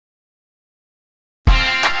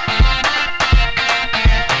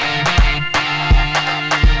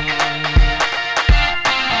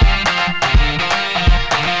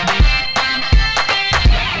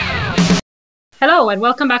Hello, and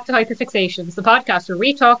welcome back to Hyperfixations, the podcast where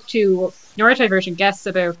we talk to neurodivergent guests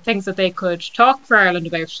about things that they could talk for Ireland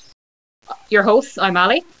about. Your hosts, I'm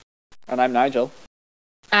Ali. And I'm Nigel.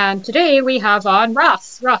 And today we have on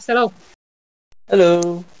Ross. Ross, hello.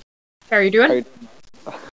 Hello. How are you doing? How you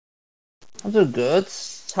I'm doing good.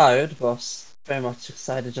 Tired, but very much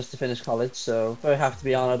excited just to finish college, so very happy to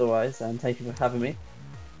be on otherwise, and thank you for having me.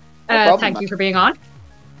 No problem, Thank man. you for being on.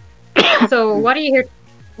 So, what are you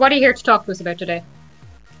here to talk to us about today?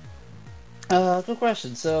 Good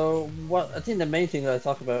question. So, I think the main thing that I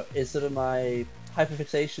talk about is sort of my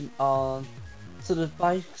hyperfixation on sort of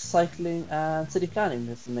bike, cycling, and city planning.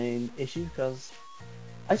 That's the main issue because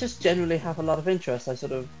I just generally have a lot of interest. I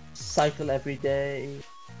sort of cycle every day,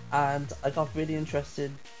 and I got really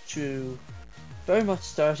interested through very much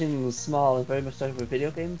starting small and very much starting with video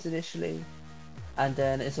games initially, and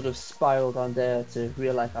then it sort of spiraled on there to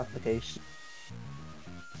real life application.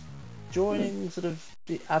 Joining sort of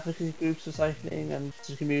the advocacy groups for cycling and sort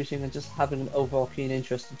of commuting and just having an overall keen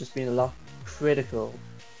interest in just being a lot critical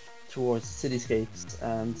towards cityscapes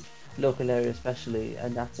and local areas especially,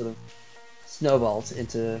 and that sort of snowballed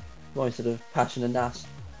into my sort of passion in that.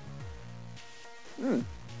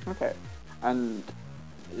 Okay. And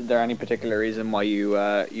is there any particular reason why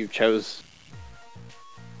you chose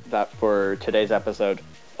that for today's episode,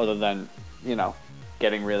 other than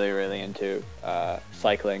getting really into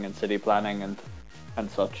cycling and city planning and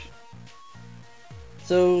such?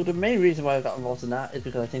 So the main reason why I got involved in that is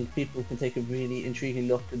because I think people can take a really intriguing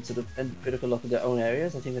look and sort of and critical look at their own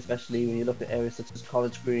areas. I think especially when you look at areas such as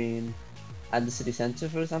College Green and the city centre,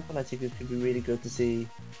 for example, I think it could be really good to see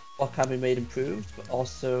what can be made improved, but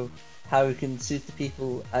also how it can suit the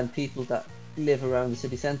people and people that live around the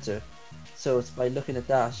city centre. So it's by looking at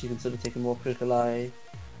that you can sort of take a more critical eye,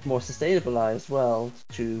 more sustainable eye as well,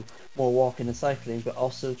 to more walking and cycling, but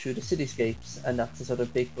also through the cityscapes, and that's the sort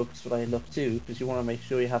of big focus what I look to, because you want to make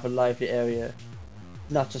sure you have a lively area,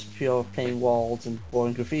 not just pure plain walls and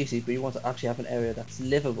boring graffiti, but you want to actually have an area that's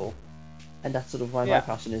livable, and that's sort of why my Yeah.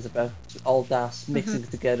 passion is about all that mixing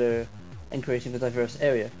together and creating a diverse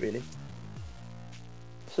area, really.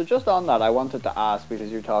 So just on that, I wanted to ask, because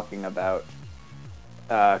you're talking about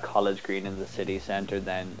College Green in the city centre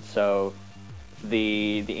then, so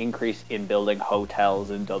the increase in building hotels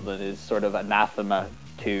in Dublin is sort of anathema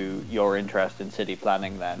to your interest in city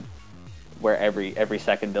planning then, where every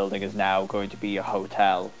second building is now going to be a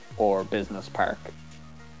hotel or business park.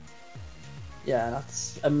 Yeah,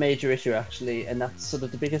 that's a major issue actually, and that's sort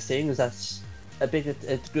of the biggest thing. Is that's a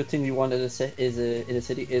good thing you want in a city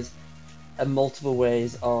is a multiple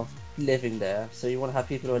ways of living there. So you want to have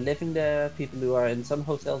people who are living there, people who are in some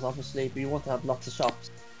hotels obviously, but you want to have lots of shops.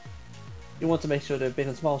 You want to make sure they're big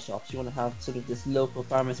and small shops. You want to have sort of this local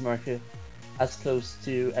farmers market as close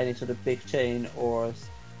to any sort of big chain or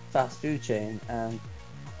fast food chain. And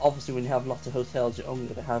obviously, when you have lots of hotels, you're only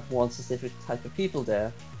going to have one specific type of people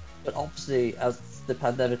there. But obviously, as the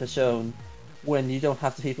pandemic has shown, when you don't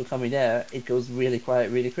have the people coming there, it goes really quiet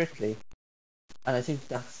really quickly. And I think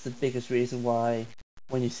that's the biggest reason why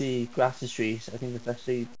when you see Grafton Street, I think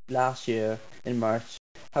especially last year in March,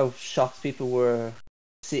 how shocked people were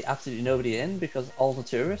to see absolutely nobody in, because all the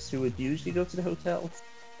tourists who would usually go to the hotels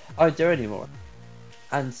aren't there anymore.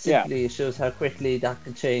 And Yeah. simply it shows how quickly that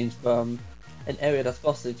can change from an area that's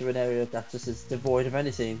bustling to an area that just is devoid of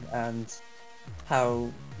anything, and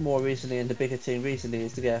how more recently, and the bigger thing recently,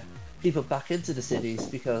 is to get people back into the cities,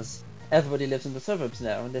 because everybody lives in the suburbs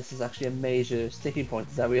now, and this is actually a major sticking point,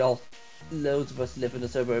 is that loads of us live in the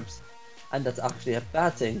suburbs, and that's actually a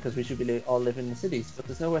bad thing, because we should be all living in the cities, but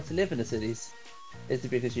there's nowhere to live in the cities, is the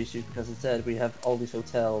biggest issue, because instead we have all these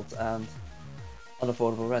hotels and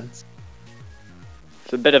unaffordable rents.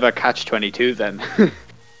 It's a bit of a catch-22 then.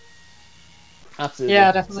 Absolutely.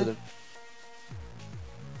 Yeah, definitely. Sort of,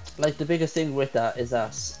 like the biggest thing with that is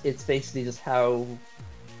that it's basically just how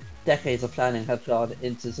decades of planning have gone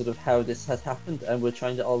into sort of how this has happened, and we're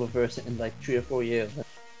trying to all reverse it in like 3 or 4 years. It's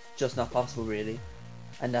just not possible really,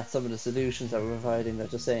 and that's some of the solutions that we're providing. They're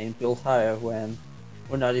just saying build higher when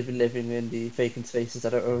we're not even living in the vacant spaces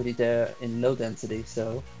that are already there in low density.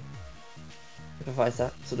 So it provides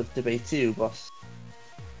that sort of debate too, but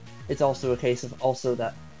it's also a case of also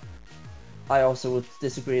that I also would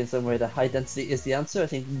disagree in some way that high density is the answer. I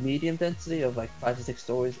think medium density of like 5 to 6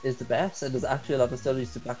 stories is the best, and there's actually a lot of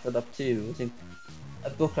studies to back that up too. I think a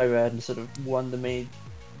book I read and sort of one that made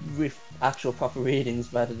actual proper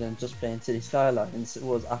readings rather than just plain city skylines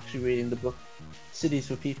was actually reading the book Cities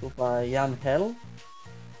for People by Jan Hell,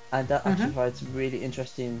 and that actually provides some really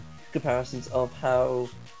interesting comparisons of how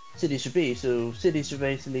cities should be. So cities should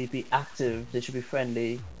basically be active, they should be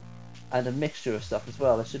friendly, and a mixture of stuff as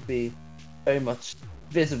well. It should be very much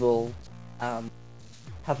visible,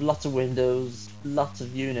 have lots of windows, lots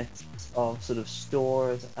of units of sort of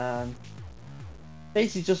stores, and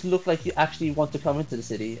basically just look like you actually want to come into the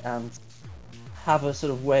city and have a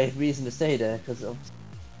sort of reason to stay there. Because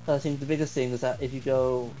I think the biggest thing is that if you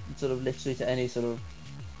go sort of literally to any sort of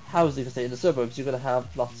housing estate in the suburbs, you're going to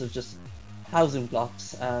have lots of just housing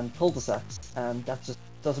blocks and cul-de-sacs, and that just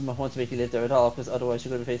doesn't want to make you live there at all, because otherwise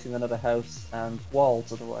you're going to be facing another house and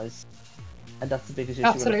walls otherwise. And that's the biggest issue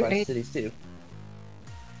when it Absolutely. comes to cities too.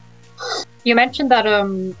 You mentioned that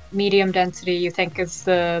medium density you think is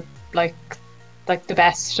the like the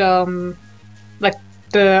best like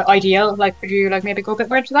the ideal. Like, could you like maybe go a bit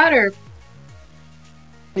more into that, or?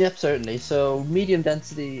 Yep, certainly. So medium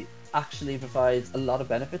density actually provides a lot of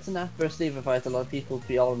benefits in that. Firstly, it provides a lot of people to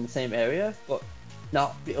be all in the same area, but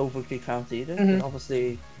not be overly cramped either. Mhm. But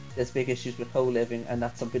obviously, there's big issues with co-living, and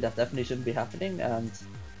that's something that definitely shouldn't be happening. And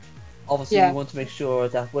obviously, Yeah. you want to make sure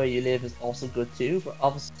that where you live is also good too.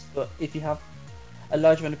 But if you have a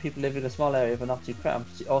large amount of people living in a small area but not too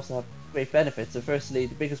cramped, you also have great benefits. So firstly,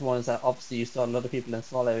 the biggest one is that obviously you start a lot of people in a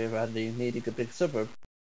small area rather than needing a big suburb.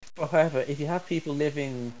 But however, if you have people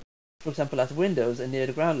living, for example, at windows and near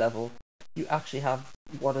the ground level, you actually have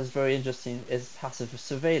what is very interesting is passive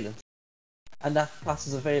surveillance. And that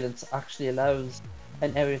passive surveillance actually allows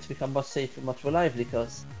an area to become much safer, much more lively,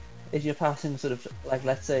 because if you're passing sort of, like,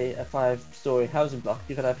 let's say a 5-story housing block,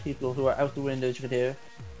 you could have people who are out the windows, you could hear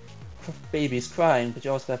babies crying, but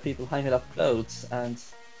you also have people hanging up clothes, and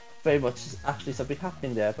very much actually something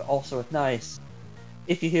happening there. But also at night,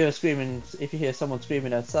 if you hear someone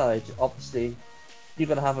screaming outside, obviously you're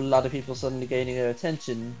going to have a lot of people suddenly gaining their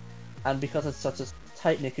attention, and because it's such a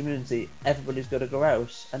tight-knit community, everybody's going to go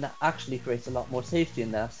out, and that actually creates a lot more safety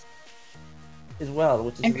in that as well,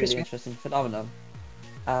 which is a really interesting phenomenon.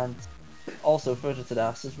 And also further to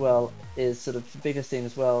that as well is sort of the biggest thing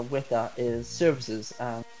as well with that is services.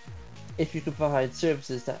 And if you can provide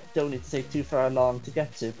services that don't need to take too far along to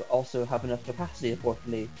get to, but also have enough capacity,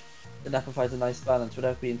 importantly, then that provides a nice balance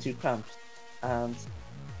without being too cramped. And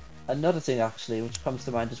another thing actually which comes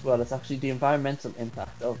to mind as well is actually the environmental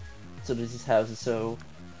impact of sort of these houses. So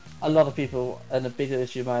a lot of people, and a bigger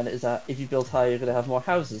issue of mine is that if you build higher, you're going to have more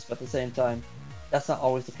houses, but at the same time that's not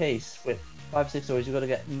always the case. With 5 or 6 stories you're going to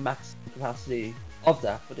get max capacity of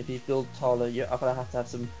that, but if you build taller you're going to have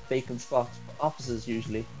some vacant spots for offices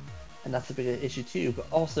usually, and that's a bigger issue too. But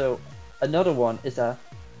also another one is that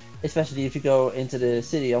especially if you go into the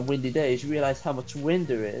city on windy days, you realize how much wind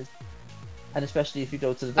there is, and especially if you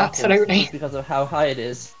go to the Docklands, Absolutely. just because of how high it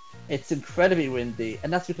is, it's incredibly windy,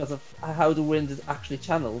 and that's because of how the wind is actually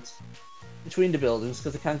channeled between the buildings,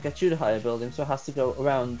 because it can't get through the higher buildings, so it has to go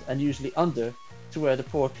around and usually under to where the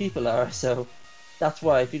poor people are. So that's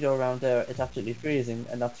why if you go around there, it's absolutely freezing,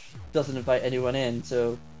 and that doesn't invite anyone in,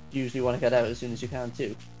 so you usually want to get out as soon as you can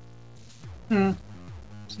too.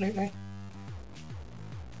 Absolutely.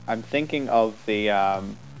 I'm thinking of the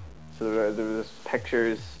so there was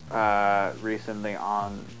pictures recently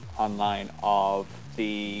online of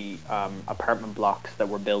the apartment blocks that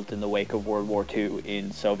were built in the wake of World War II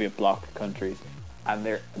in Soviet bloc countries, and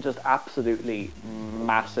they're just absolutely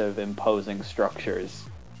massive, imposing structures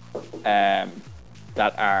that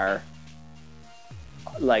are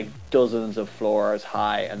like dozens of floors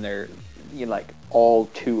high, and they're like all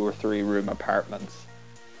 2 or 3 room apartments.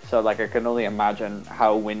 So like I can only imagine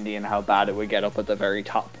how windy and how bad it would get up at the very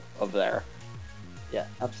top of there. Yeah,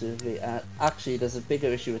 absolutely. And actually, there's a bigger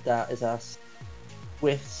issue with that, is that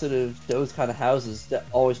with sort of those kind of houses, they're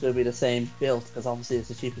always going to be the same built, because obviously it's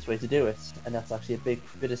the cheapest way to do it. And that's actually a big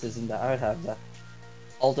criticism that I would have, that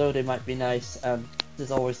although they might be nice, and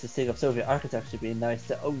there's always this thing of Soviet architecture being nice,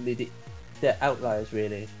 they're only they're outliers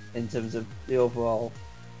really in terms of the overall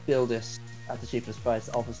build it at the cheapest price,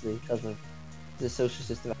 obviously because of the social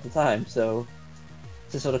system at the time. So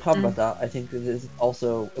to sort of combat that, I think it is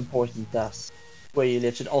also important that where you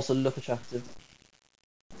live should also look attractive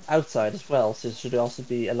outside as well. So there should also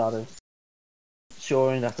be a lot of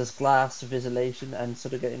ensuring that there's glass ventilation and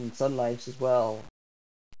sort of getting sunlight as well,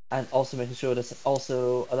 and also making sure there's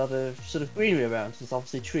also a lot of sort of greenery around. There's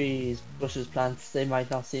obviously trees, bushes, plants, they might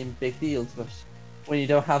not seem big deals, but when you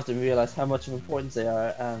don't have them, you realise how much of importance they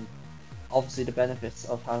are, and obviously the benefits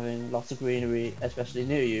of having lots of greenery, especially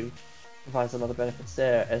near you, provides a lot of benefits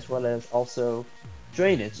there, as well as also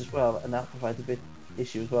drainage as well, and that provides a big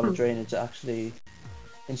issue as well of drainage to actually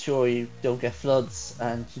ensure you don't get floods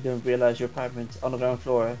and you don't realise your apartment on the ground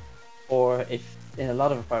floor, or if in a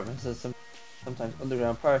lot of apartments there's sometimes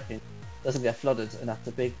underground parking, doesn't get flooded, and that's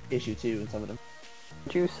a big issue too in some of them.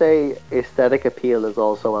 Would you say aesthetic appeal is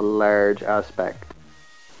also a large aspect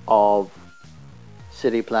of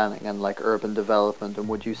city planning and like urban development? And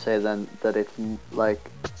would you say then that it's like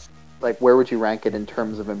where would you rank it in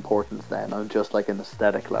terms of importance then, on just like an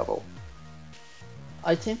aesthetic level?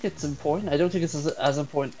 I think it's important. I don't think it's as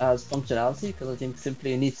important as functionality because I think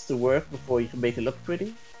simply it needs to work before you can make it look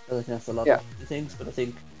pretty. Because I think that's a lot Yeah. of the things. But I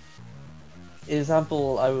think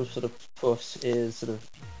example I would sort of put is sort of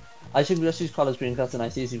I think let's use College Green because that's a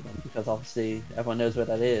nice easy one because obviously everyone knows where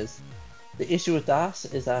that is. The issue with that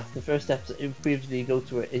is that the first steps previously you go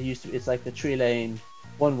to it, it used to it's like a 3 lane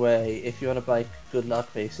one way. If you're on a bike, good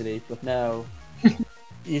luck basically. But now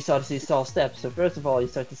you start to see stall steps. So first of all, you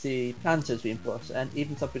start to see planters being put, and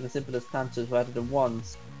even something as simple as planters rather than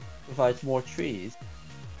ones provides more trees.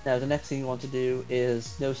 Now the next thing you want to do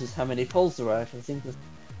is notice how many poles there are. I think there's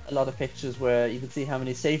a lot of pictures where you can see how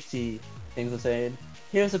many safety things are saying.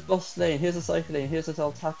 Here's a bus lane, here's a cycle lane, here's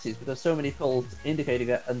all taxis, but there's so many poles indicating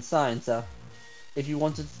it and signs that if you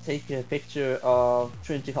wanted to take a picture of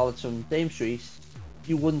Trinity College from Dame Street,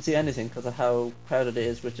 you wouldn't see anything because of how crowded it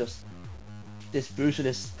is with just this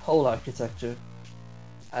brutalist pole architecture.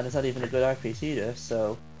 And it's not even a good art piece either,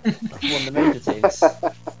 so that's one of the major things.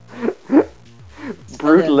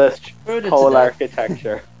 Brutalist further to pole that-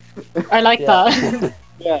 architecture. I like Yeah. that.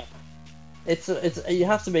 Yeah. It's you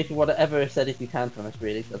have to make it whatever aesthetic you can from it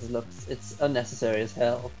really because it's unnecessary as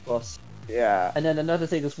hell of course. Yeah. And then another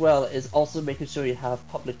thing as well is also making sure you have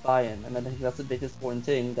public buy-in, and I think that's the biggest important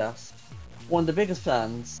thing. That one of the biggest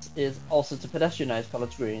plans is also to pedestrianize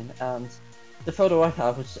College Green, and the photo I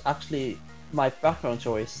have, which is actually my background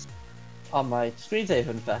choice on my screensaver,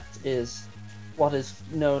 in fact, is what is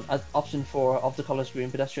known as option 4 of the College Green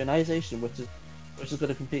pedestrianisation, which is going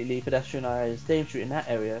to completely pedestrianise Dame Street in that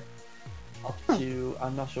area, up to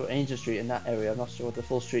I'm not sure Angel Street in that area. I'm not sure what the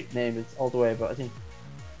full street name is all the way, but I think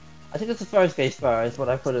it's the first gate bar is what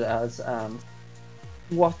I put it as. And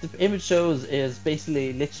what the image shows is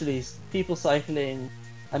basically literally people cycling,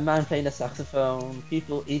 a man playing a saxophone,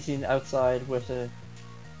 people eating outside with a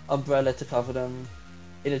umbrella to cover them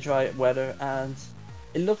in a dry weather, and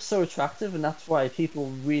it looks so attractive, and that's why people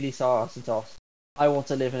really saw us and thought, I want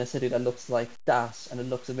to live in a city that looks like that, and it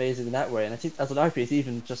looks amazing in that way. And I think as an art piece,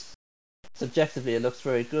 even just subjectively, it looks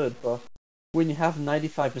very good, but when you have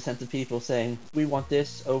 95% of people saying, we want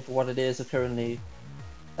this over what it is currently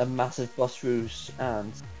a massive bus route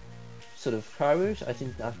and sort of car route, I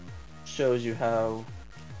think that shows you how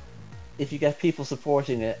if you get people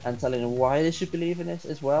supporting it and telling them why they should believe in it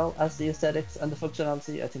as well as the aesthetics and the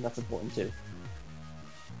functionality, I think that's important too.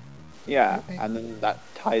 Yeah, Okay. and then that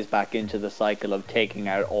ties back into the cycle of taking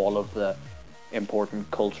out all of the important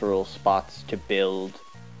cultural spots to build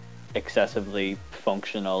excessively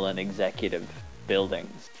functional and executive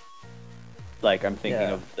buildings. Like I'm thinking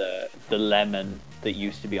Yeah. of the lemon that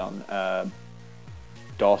used to be on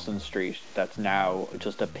Dawson Street, that's now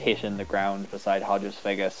just a pit in the ground beside Hodges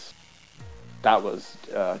Figgis. That was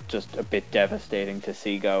just a bit devastating to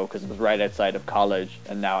see go because it was right outside of college,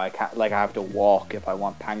 and now I can't, like, I have to walk if I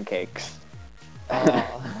want pancakes.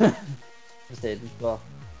 Devastating. Well,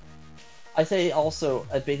 I say also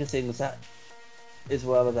a bigger thing is that as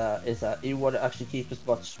well as that is that you want to actually keep as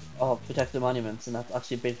much of protect the monuments, and that's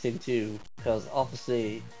actually a big thing too, because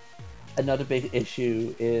obviously another big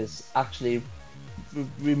issue is actually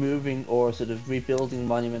removing or sort of rebuilding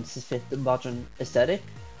monuments to fit the modern aesthetic,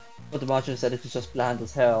 but the modern aesthetic is just bland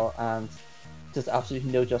as hell and does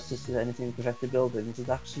absolutely no justice to anything to protect the buildings. It's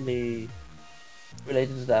actually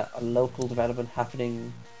related to that a local development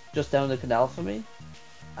happening just down the canal for me,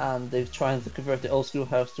 and they're trying to convert the old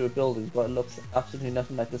schoolhouse to a building, but it looks absolutely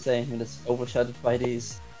nothing like the same, and it's overshadowed by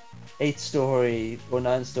these 8-story or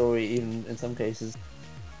 9-story, even in some cases,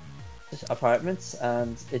 apartments,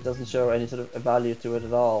 and it doesn't show any sort of a value to it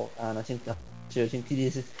at all. And I think that I think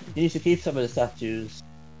you need to keep some of the statues,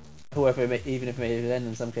 whoever it may, even if it may end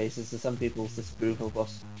in some cases to some people's disapproval, but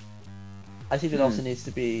I think it also needs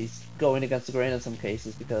to be going against the grain in some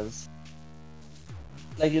cases, because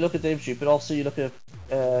like you look at Dame Street, but also you look at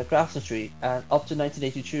Grafton Street, and up to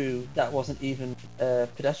 1982 that wasn't even a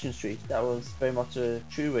pedestrian street, that was very much a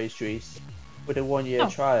throughway street with a 1-year Oh.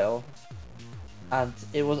 trial, and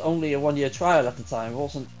it was only a 1-year trial at the time. It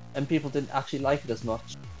wasn't, and people didn't actually like it as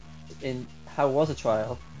much in how it was a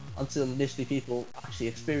trial until initially people actually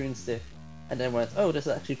experienced it and then went, oh, this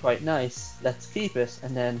is actually quite nice, let's keep it.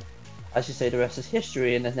 And then, as you say, the rest is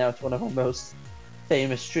history, and then now it's one of our most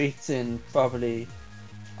famous streets in probably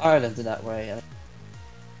Ireland in that way. And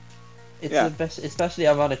it's Yeah. especially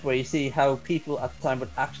ironic where you see how people at the time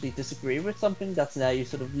would actually disagree with something that's now you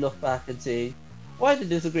sort of look back and see, why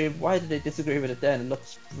did they disagree with it then? It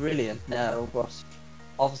looks brilliant now, but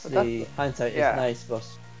obviously hindsight is nice. But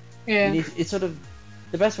you Yeah. need it's sort of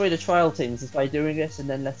the best way to trial things is by doing it and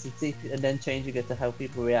then and then changing it to how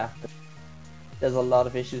people react. There's a lot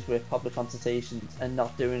of issues with public consultations and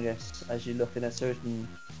not doing it as you look in a certain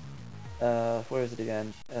where is it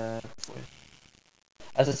again?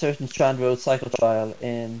 As a certain Strand Road cycle trial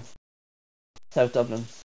in South Dublin.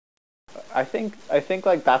 I think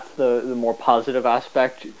like that's the more positive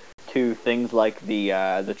aspect to things like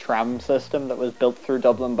the tram system that was built through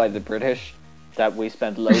Dublin by the British, that we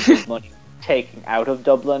spent loads of money taking out of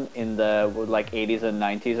Dublin in the like 80s and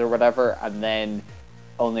 90s or whatever, and then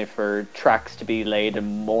only for tracks to be laid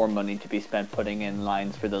and more money to be spent putting in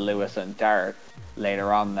lines for the Lewis and Dart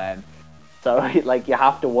later on then. So like you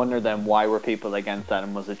have to wonder then, why were people against that,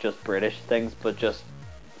 and was it just British things? But just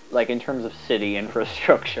like in terms of city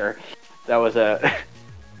infrastructure, that was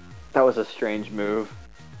a strange move.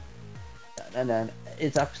 And then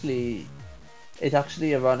it's actually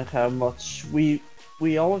ironic how much we're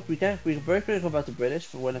very critical about the British,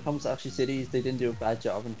 but when it comes to actually cities, they didn't do a bad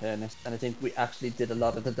job in fairness, and I think we actually did a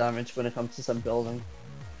lot of the damage when it comes to some building.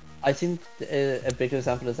 I think a big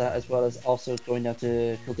example is that, as well as also going down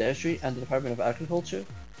to Kildare Street and the Department of Agriculture.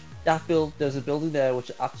 There's a building there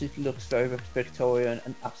which absolutely looks very Victorian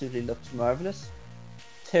and absolutely looks marvellous.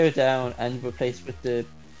 Tear it down and replace with the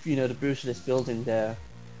brutalist building there,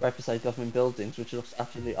 right beside government buildings, which looks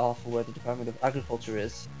absolutely awful, where the Department of Agriculture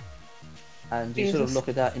is. And you sort of look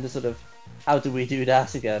at that into sort of, how do we do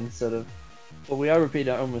that again? Sort of, well, we are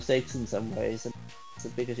repeating our own mistakes in some ways, and it's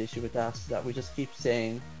the biggest issue with that we just keep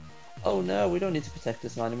saying, oh no, we don't need to protect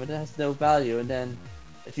this monument, it has no value, and then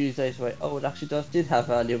a few days away, oh, it actually did have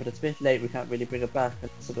value, but it's a bit late, we can't really bring it back. And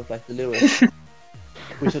it's sort of like the Lewis.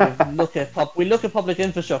 We sort of look at public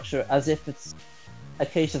infrastructure as if it's a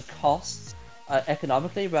case of costs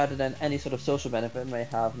economically, rather than any sort of social benefit it may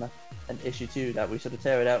have. And that's an issue too, that we sort of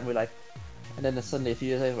tear it out and we're like, and then suddenly a few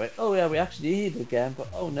years later we're like, oh yeah, we actually need it again, but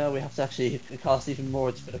oh no, we have to actually, it costs even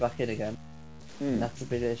more to put it back in again. And that's a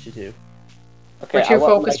big issue too. Okay, we're too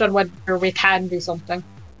focused on whether we can do something.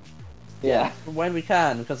 Yeah, when we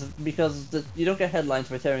can, because you don't get headlines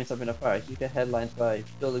by tearing something apart. You get headlines by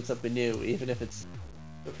building something new, even if it's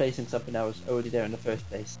replacing something that was already there in the first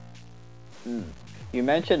place. You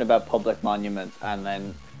mentioned about public monuments, and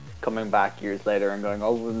then coming back years later and going,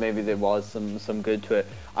 oh, well, maybe there was some good to it.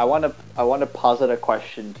 I want to posit a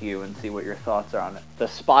question to you and see what your thoughts are on it. The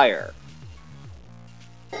spire.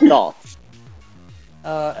 Thoughts?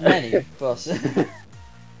 Many, but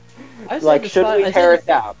like, should we tear it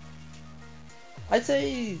down? I'd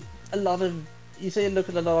say a lot of, look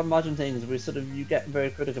at a lot of modern things where you get very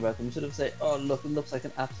critical about them. You sort of say, oh look, it looks like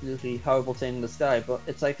an absolutely horrible thing in the sky, but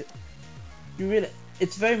it's like,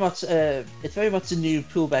 it's very much the new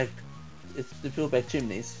Poolbeg, it's the Poolbeg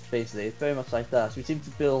chimneys, basically. It's very much like that. We seem to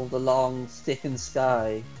build a long stick in the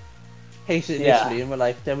sky, hate it initially,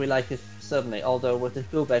 and then we like it suddenly. Although with the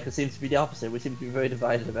Poolbeg it seems to be the opposite. We seem to be very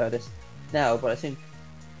divided about it now, but I think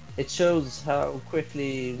it shows how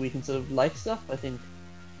quickly we can sort of like stuff. I think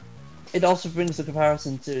it also brings a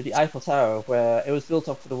comparison to the Eiffel Tower, where it was built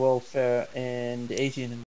up for the World Fair in the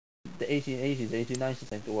 1880s, 1890s I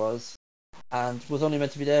think it was, and was only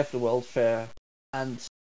meant to be there for the World Fair, and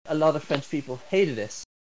a lot of French people hated it.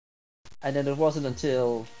 And then it wasn't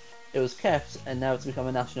until it was kept, and now it's become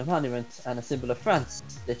a national monument and a symbol of France,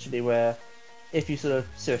 literally, where if you sort of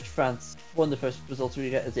search France, one of the first results you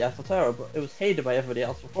get is the Eiffel Tower, but it was hated by everybody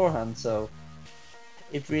else beforehand, so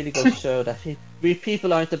it really goes to show that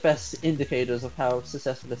people aren't the best indicators of how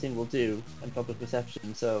successful a thing will do in public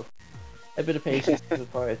perception, so a bit of patience is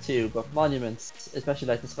required too. But monuments, especially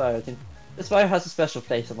like the Spire, I think the Spire has a special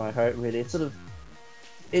place in my heart, really. It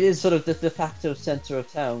is sort of the de facto centre of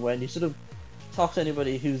town. When you sort of talk to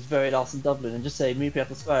anybody who's very lost in Dublin and just say, meet me at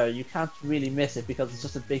the Spire, you can't really miss it because it's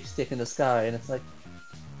just a big stick in the sky, and it's like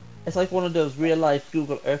one of those real life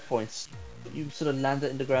Google Earth points. You sort of land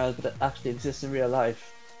it in the ground, but it actually exists in real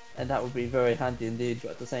life, and that would be very handy indeed.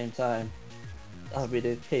 But at the same time, that would be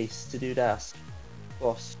the case to do that.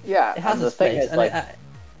 But yeah, it has its place.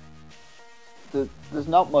 There's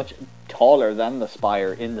not much taller than the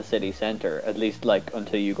Spire in the city centre, at least like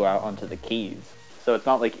until you go out onto the quays. So it's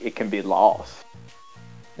not like it can be lost.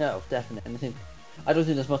 No, definitely. And I don't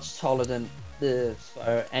think there's much taller than the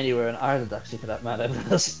Spire anywhere in Ireland, actually, for that matter.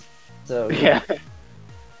 So yeah.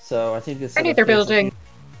 So I think it's. Apparently they're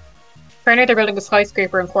building a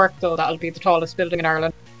skyscraper in Cork, though. That'll be the tallest building in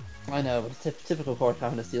Ireland. I know, but it's typical Cork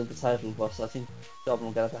having to steal the title, but I think Dublin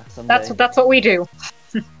will get it back someday. That's what we do.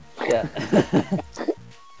 Yeah.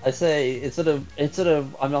 I say it's sort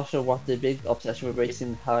of I'm not sure what the big obsession with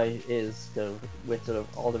racing high is though, with sort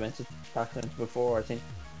of all the mentioned factors before. I think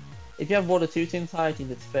if you have one or two things high, I think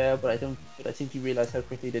it's fair, but I think you realise how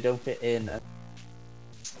quickly they don't fit in. And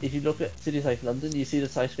if you look at cities like London, you see the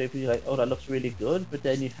skyscraper, you're like, oh, that looks really good, but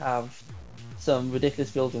then you have some ridiculous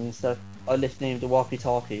buildings that are nicknamed the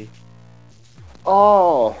walkie-talkie,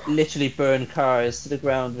 Oh, literally burn cars to the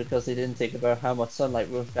ground because they didn't think about how much sunlight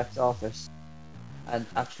would reflect off it, and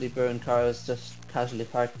actually burn cars just casually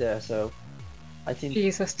parked there. So I think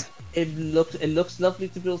Jesus. it looks lovely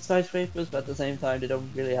to build skyscrapers, but at the same time they don't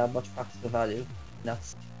really have much practical value. And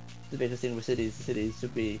that's the biggest thing with cities. The cities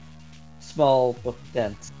should be small but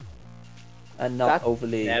dense and not that's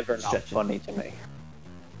overly never not stretching. funny to me.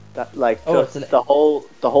 That like Oh, just the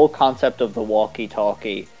whole concept of the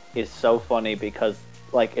walkie-talkie is so funny because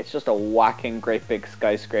like it's just a whacking great big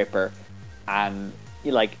skyscraper, and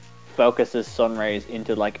he like focuses sun rays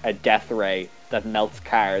into like a death ray that melts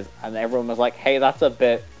cars, and everyone was like, "Hey, that's a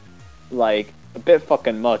bit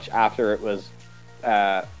fucking much." After it was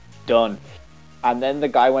done, and then the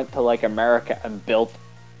guy went to like America and built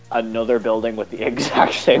another building with the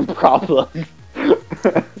exact same problem.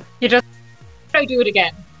 You just try to do it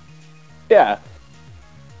again. Yeah.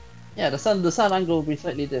 Yeah, the sun angle will be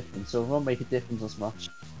slightly different, so it won't make a difference as much.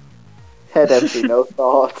 Head empty, no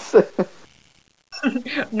thoughts.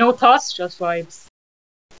 No thoughts, just vibes.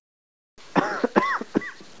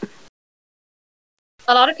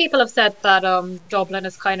 A lot of people have said that Dublin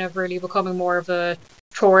is kind of really becoming more of a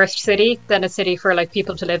tourist city than a city for like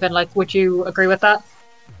people to live in. Like, would you agree with that?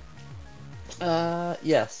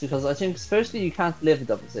 Yes, because I think firstly you can't live in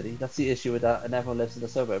Dublin City. That's the issue with that, and everyone lives in the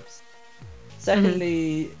suburbs.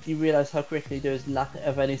 Secondly, you realise how quickly there's lack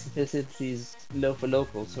of any facilities for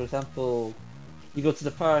locals. For example, you go to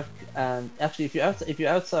the park, and actually, if you're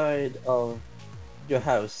outside of your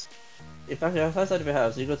house, if you're outside of your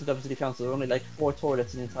house, you go to Dublin City Council. There are only like 4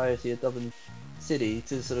 toilets in the entirety of Dublin City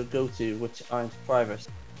to sort of go to, which aren't private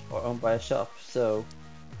or owned by a shop. So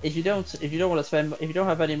if you don't want to spend, if you don't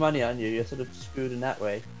have any money on you, you're sort of screwed in that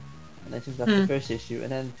way. And I think that's the first issue.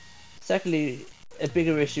 And then, secondly, a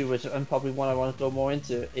bigger issue, which and probably one I want to go more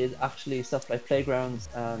into, is actually stuff like playgrounds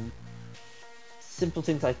and simple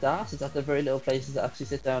things like that. Is that there are very little places that actually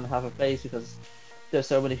sit down and have a place because there's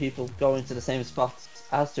so many people going to the same spots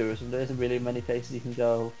as tourists, and there isn't really many places you can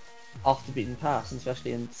go off the beaten path, and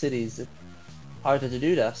especially in cities, it's harder to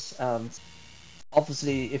do that. And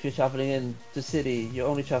obviously, if you're traveling in the city, you're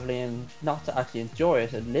only traveling in not to actually enjoy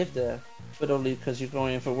it and live there, but only because you're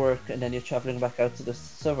going in for work and then you're traveling back out to the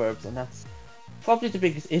suburbs, and that's probably the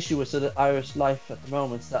biggest issue with sort of Irish life at the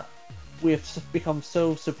moment, is that we've become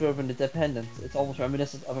so suburban and dependent. It's almost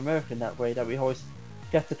reminiscent of America in that way, that we always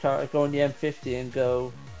get the car, go on the M50 and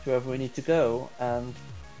go to wherever we need to go. And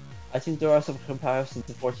I think there are some comparisons,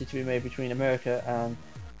 unfortunately, to be made between America and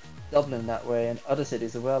Dublin in that way, and other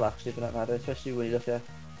cities as well, actually, for that matter, especially when you look at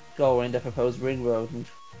Galway and the proposed ring road and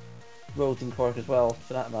roads in Cork as well,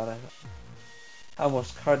 for that matter. How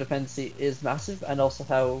much car dependency is massive, and also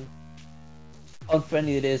how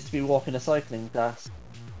unfriendly it is to be walking or cycling. That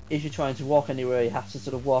if you're trying to walk anywhere, you have to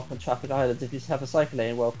sort of walk on traffic islands. If you have a cycle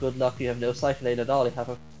lane, well, good luck, you have no cycle lane at all. You have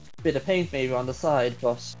a bit of paint maybe on the side,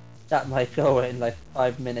 but that might go in like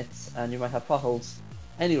 5 minutes, and you might have potholes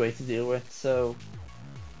anyway to deal with. So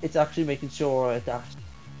it's actually making sure that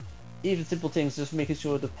even simple things, just making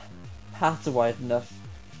sure the paths are wide enough,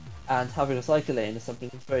 and having a cycle lane is something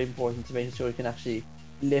that's very important to making sure you can actually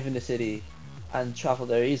live in the city and travel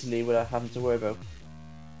there easily without having to worry about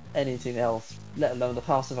anything else, let alone the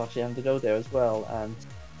cost of actually having to go there as well. And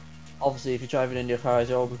obviously, if you're driving in your car,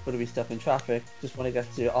 you're always going to be stuck in traffic, just want to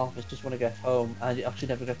get to your office, just want to get home, and you actually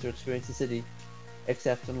never get to experience the city,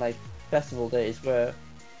 except on like festival days where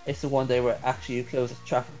it's the one day where actually you close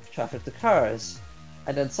traffic to cars,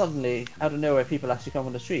 and then suddenly, out of nowhere, people actually come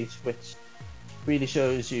on the street, which really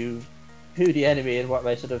shows you who the enemy and what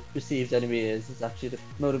my sort of perceived enemy is actually the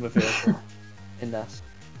modem affairs in that.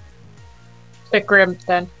 Bit grim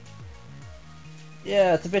then.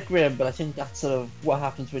 Yeah, it's a bit grim, but I think that's sort of what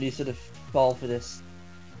happens when you sort of fall for this,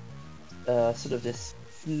 sort of this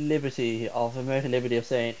liberty of American liberty of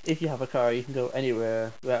saying if you have a car, you can go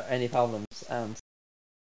anywhere without any problems. And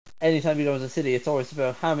anytime you go to the city, it's always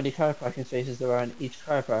about how many car parking spaces there are in each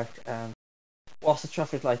car park and what's the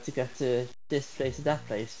traffic like to get to this place and that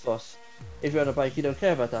place. But if you're on a bike, you don't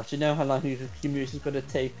care about that. You know how long your commute is going to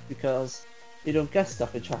take because you don't get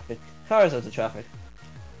stuck in traffic. Cars are the traffic.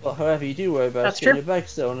 But however, you do worry about getting your bike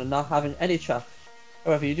stolen and not having any traffic.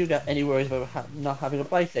 However, you do get any worries about not having a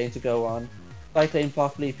bike lane to go on. Bike lane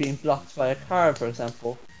possibly being blocked by a car, for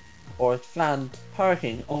example. or planned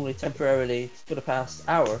parking only temporarily for the past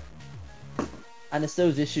hour. And it's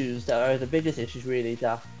those issues that are the biggest issues, really,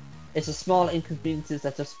 that it's a small inconveniences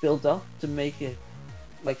that just build up to make it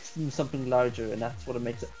like something larger, and that's what it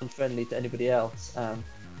makes it unfriendly to anybody else.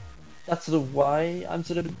 That's sort of why I'm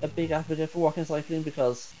sort of a big advocate for walking and cycling,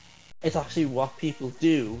 because it's actually what people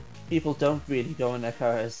do. People don't really go in their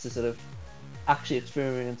cars to sort of actually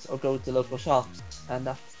experience or go to local shops, and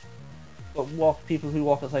that's what people who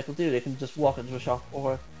walk and cycle do. They can just walk into a shop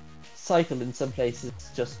or cycle in some places,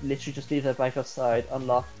 just literally just leave their bike outside,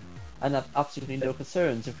 unlocked, and have absolutely no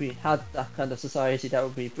concerns. If we had that kind of society, that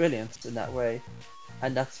would be brilliant in that way.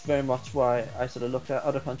 And that's very much why I sort of look at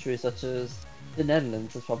other countries such as the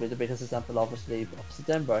Netherlands is probably the biggest example, obviously, but also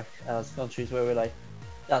Denmark as countries where we're like,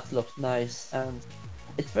 that looks nice, and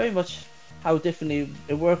it's very much how differently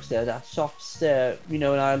it works there. That shops there, you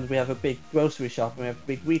know, in Ireland we have a big grocery shop and we have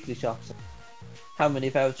big weekly shops. How many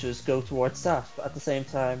vouchers go towards that? But at the same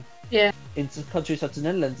time, Yeah. in some countries such as the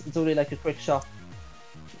Netherlands, it's only like a quick shop.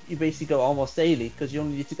 You basically go almost daily because you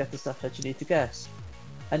only need to get the stuff that you need to get,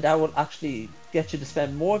 and that will actually get you to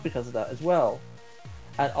spend more because of that as well,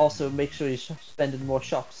 and also make sure you spend in more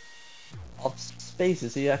shops of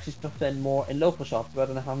spaces, so you actually spend more in local shops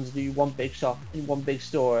rather than having to do one big shop in one big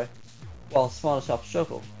store while smaller shops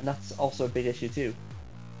struggle, and that's also a big issue too.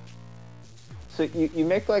 So you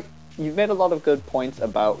make like you've made a lot of good points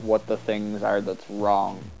about what the things are that's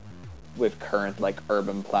wrong with current like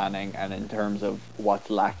urban planning and in terms of what's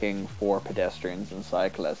lacking for pedestrians and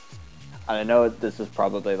cyclists. And I know this is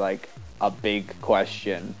probably like a big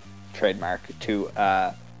question, trademark, to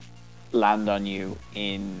land on you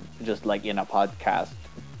in just like in a podcast,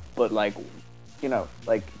 but like, you know,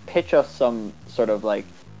 like pitch us some sort of like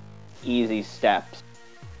easy steps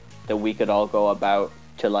that we could all go about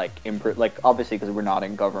to like improve, like obviously because we're not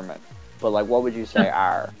in government, but like what would you say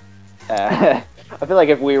are I feel like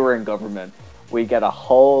if we were in government we'd get a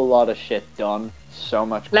whole lot of shit done so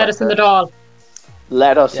much quicker. Let us in the doll.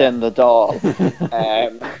 Let us Yeah. in the doll.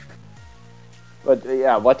 But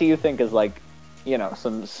yeah, what do you think is like, you know,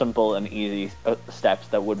 some simple and easy steps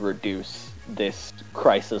that would reduce this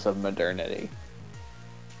crisis of modernity?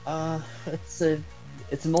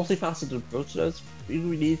 It's a multifaceted approach to those. We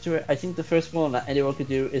need to. I think the first one that anyone could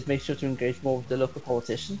do is make sure to engage more with the local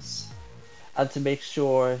politicians, and to make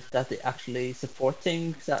sure that they actually support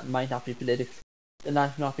things that might not be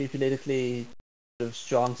politically sort of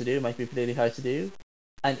strong to do, might be politically hard to do.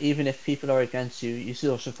 And even if people are against you, you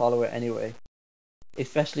still should follow it anyway.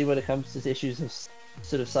 Especially when it comes to issues of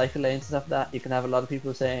sort of cycle lanes and stuff like that, you can have a lot of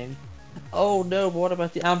people saying, "Oh no, but what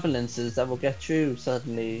about the ambulances that will get through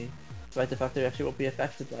suddenly?" Despite the fact they actually won't be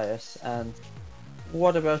affected by it, and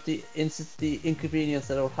what about the inconvenience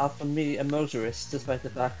that it will have for me, a motorist, despite the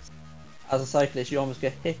fact as a cyclist you almost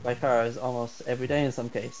get hit by cars almost every day in some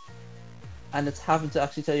cases. And it's having to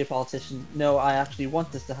actually tell your politician, no, I actually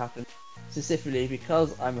want this to happen, specifically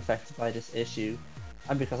because I'm affected by this issue,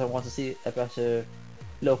 and because I want to see a better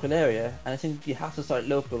local area. And I think you have to start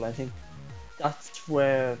local. I think that's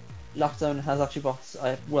where lockdown has actually brought,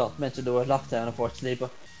 I mentioned the word lockdown unfortunately,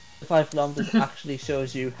 but the 5 kilometers actually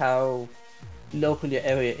shows you how local your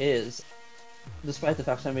area is. Despite the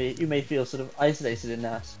fact that you may feel sort of isolated in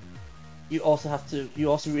that, you also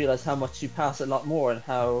realize how much you pass a lot more, and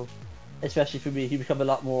how, especially for me, you become a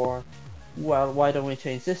lot more, well, why don't we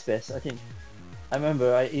change this bit? I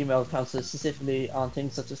remember I emailed councillors specifically on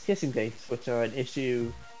things such as kissing gates, which are an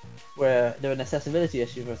issue where they're an accessibility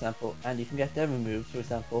issue, for example, and you can get them removed, for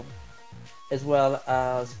example, as well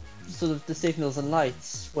as sort of the signals and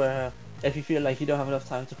lights, where if you feel like you don't have enough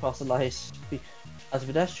time to cross a light as a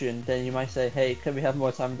pedestrian, then you might say, hey, can we have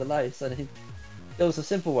more time with the lights? And I think those are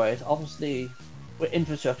simple ways. Obviously, with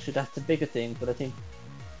infrastructure, that's a bigger thing, but I think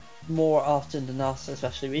more often than not,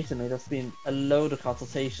 especially recently, there's been a load of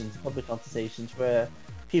consultations, public consultations, where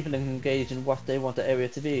people can engage in what they want the area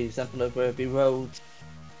to be. Example of where it be roads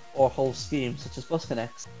or whole schemes such as bus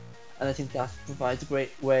connects. And I think that provides a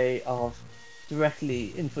great way of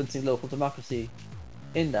directly influencing local democracy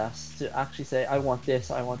in that, to actually say, I want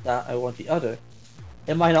this, I want that, I want the other.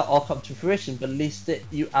 It might not all come to fruition, but at least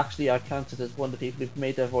you actually are counted as one of the people who've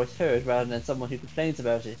made their voice heard, rather than someone who complains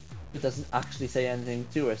about it but doesn't actually say anything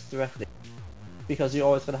to us directly. Because you're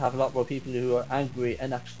always going to have a lot more people who are angry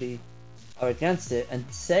and actually are against it and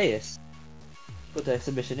say it, put their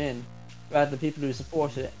submission in, rather than people who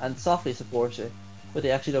support it and softly support it, but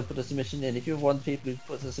they actually don't put a submission in. If you're one of the people who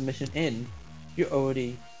puts a submission in, you're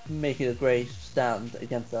already making a great stand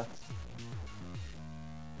against that.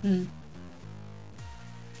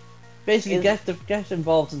 Basically, get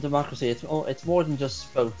involved in democracy. It's more than just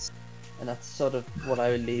votes. and that's sort of what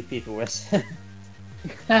I would leave people with.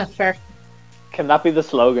 Fair. Can that be the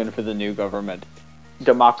slogan for the new government?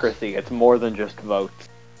 Democracy. It's more than just votes.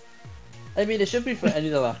 I mean, it should be for any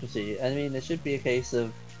democracy. I mean, it should be a case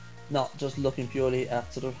of not just looking purely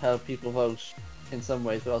at sort of how people vote in some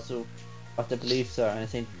ways, but also what their beliefs are. And I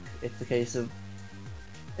think it's the case of,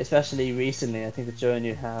 especially recently, I think it's showing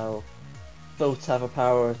you how votes have a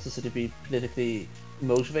power to sort of be politically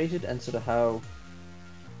motivated, and sort of how,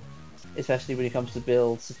 especially when it comes to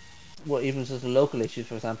bills, well, even sort of local issues,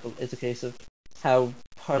 for example, it's a case of how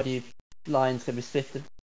party lines can be split,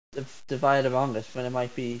 divided among it, when it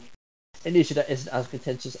might be an issue that isn't as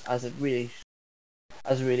contentious as it really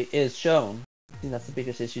is shown. I think that's the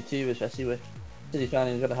biggest issue too, especially with city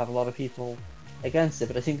planning. You're going to have a lot of people against it,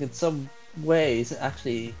 but I think in some ways,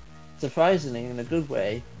 actually, surprisingly, in a good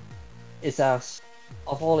way, is that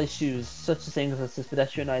of all issues, such things as this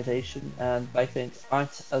pedestrianisation and bike lanes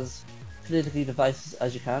aren't as politically divisive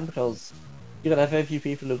as you can, because you're going to have very few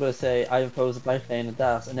people who are going to say, I oppose a bike lane and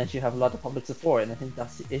that, and then you have a lot of public support, and I think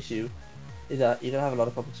that's the issue, is that you're going to have a lot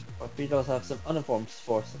of public support, but you also have some uninformed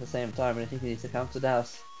support at the same time, and I think you need to counter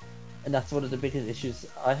that. And that's one of the biggest issues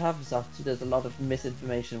I have, is that there's a lot of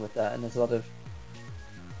misinformation with that, and there's a lot of,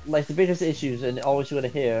 like, the biggest issues, and always you're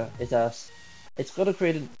going to hear, is that it's going to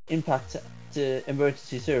create an impact to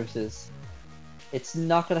emergency services. It's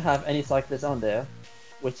not going to have any cyclists on there,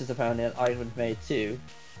 which is apparently an argument made too.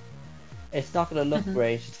 It's not going to look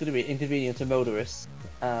great, it's going to be inconvenient to motorists,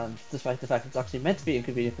 and despite the fact it's actually meant to be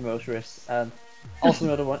inconvenient for motorists. And also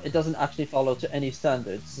another one, it doesn't actually follow to any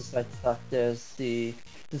standards, despite the fact there's the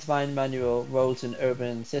Design Manual Roads and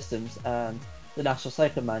Urban Systems and the National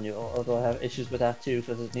Cycle Manual, although I have issues with that too,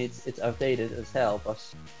 because it's outdated as hell, but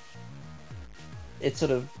it's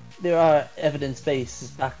sort of, there are evidence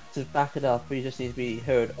bases to back it up, but you just need to be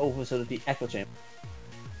heard over sort of the echo chamber.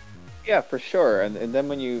 Yeah, for sure. And then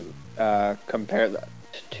when you compare that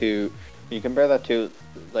to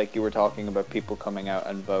like you were talking about people coming out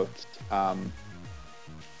and vote,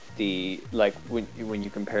 the like when you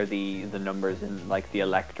compare the numbers in like the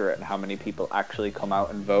electorate and how many people actually come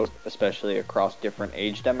out and vote, especially across different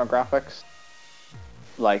age demographics,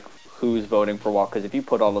 like who's voting for what, because if you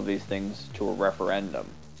put all of these things to a referendum,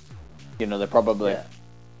 you know, they probably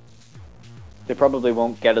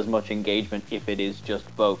won't get as much engagement if it is just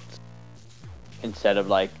votes instead of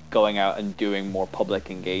like going out and doing more public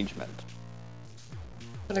engagement.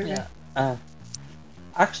 Yeah.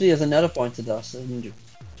 Actually, as another point to this, and you're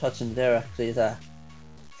touching there actually, is that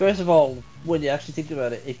first of all, when you actually think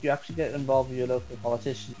about it, if you actually get involved with your local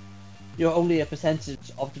politician, you're only a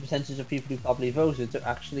percentage of the percentage of people who probably voted that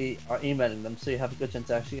actually are emailing them, so you have a good chance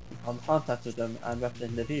to actually get in contact with them and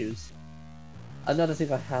represent their views. Another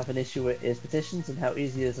thing I have an issue with is petitions and how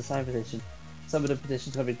easy it is to sign petitions. Some of the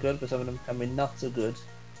petitions can be good, but some of them can be not so good.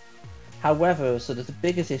 However, sort of the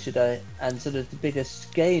biggest issue and sort of the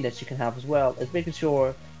biggest gain that you can have as well is making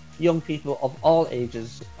sure young people of all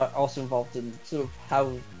ages are also involved in sort of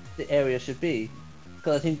how the area should be.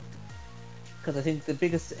 Because I think the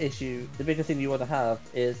biggest thing you want to have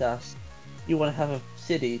is that you want to have a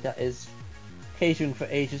city that is catering for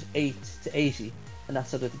ages 8 to 80, and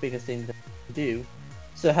that's sort of the biggest thing that you do.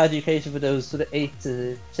 So how do you cater for those sort of 8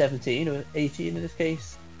 to 17 or 18 in this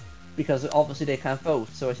case? Because obviously they can't vote,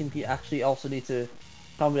 so I think you actually also need to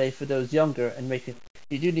accommodate for those younger and make it.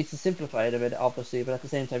 You do need to simplify it a bit, obviously, but at the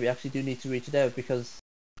same time you actually do need to reach it out, because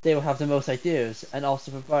they will have the most ideas and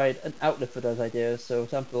also provide an outlet for those ideas. So, for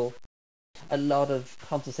example, a lot of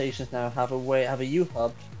consultations now have a youth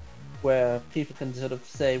hub where people can sort of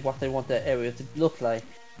say what they want their area to look like,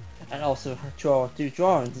 and also do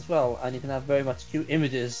drawings as well, and you can have very much cute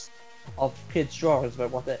images of kids' drawings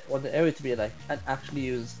about what the area to be like, and actually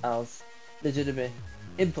use as legitimate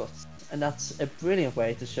inputs. And that's a brilliant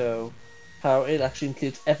way to show how it actually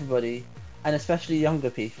includes everybody, and especially younger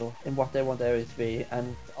people, in what they want the area to be,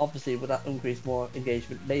 and obviously will that increase more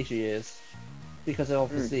engagement later years, because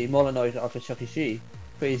obviously Molyneux are for Chuck E. Cheese,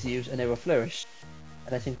 crazy use, and they will flourish.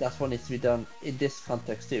 And I think that's what needs to be done in this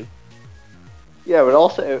context too. Yeah, it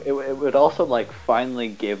would also like finally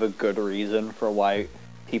give a good reason for why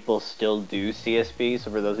people still do CSB. So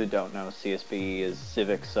for those who don't know, CSB is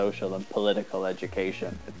civic, social, and political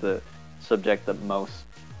education. It's a subject that most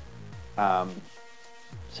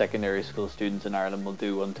secondary school students in Ireland will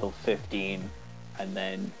do until 15, and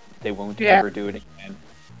then they won't ever do it again.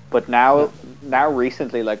 But now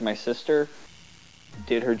recently, like my sister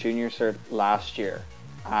did her junior cert last year,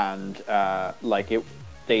 and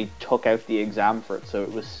they took out the exam for it, so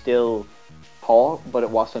it was still taught, but it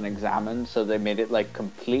wasn't examined, so they made it like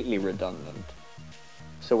completely redundant.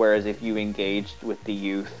 So whereas if you engaged with the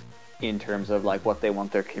youth in terms of like what they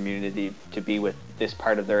want their community to be with this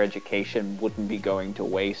part of their education wouldn't be going to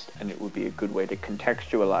waste, and it would be a good way to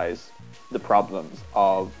contextualize the problems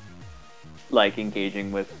of like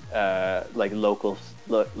engaging with like local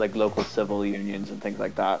civil unions and things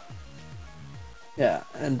like that. Yeah,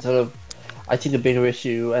 and sort of, I think a bigger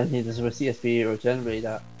issue, I think this is with CSB or generally,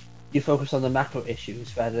 that you focus on the macro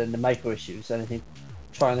issues rather than the micro issues. And I think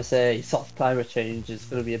trying to say soft climate change is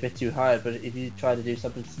going to be a bit too hard, but if you try to do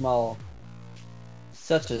something small,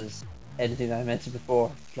 such as anything I mentioned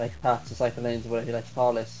before, like paths or cycle lanes or whatever you like to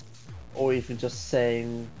call it, or even just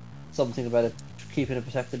saying something about it, keeping a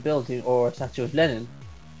protected building or a statue of Lenin,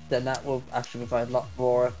 then that will actually provide a lot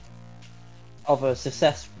more of a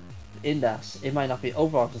success in that. It might not be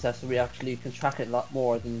overall success, but we actually can track it a lot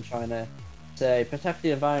more than trying to say protect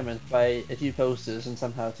the environment by a few posters and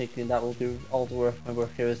somehow thinking that will do all the work. My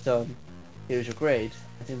work here is done. Here's your grade.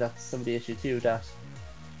 I think that's some of the issue too, that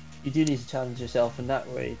you do need to challenge yourself in that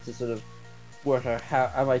way to sort of work out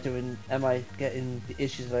how am I getting the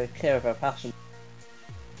issues that I care about passion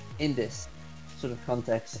in this sort of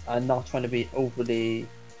context, and not trying to be overly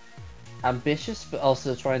ambitious, but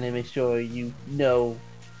also trying to make sure you know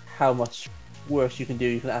how much worse you can do.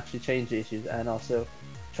 You can actually change the issues, and also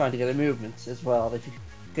trying to get a movement as well. If you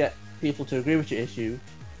get people to agree with your issue,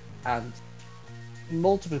 and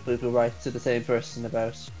multiple people write to the same person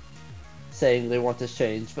about saying they want this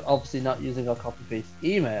change, but obviously not using a copy paste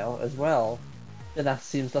email as well, then that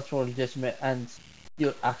seems much more legitimate, and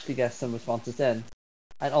you'll actually get some responses then.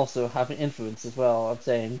 And also having influence as well of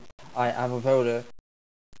saying, I am a voter,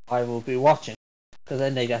 I will be watching, because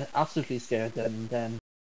then they get absolutely scared, and then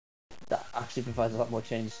that actually provides a lot more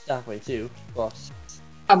change that way too. But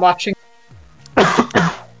I'm watching. I'm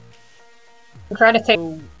trying to think.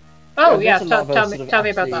 so, Oh I've yeah, watched a lot about tell me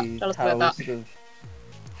about that. Tell us about that.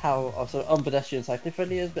 How also unpedestrian cycling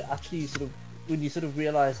friendly is, but actually sort of when you sort of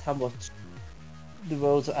realise how much the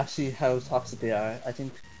roads are actually how toxic they are. I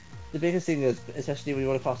think the biggest thing is, especially when you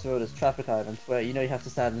want to cross the road, is traffic islands, where you know you have to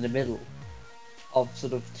stand in the middle of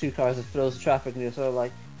sort of two cars that flows the traffic, and you're sort of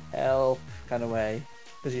like help kind of way,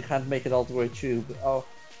 because you can't make it all the way through. But,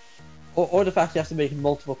 or the fact you have to make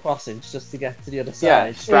multiple crossings just to get to the other Yeah,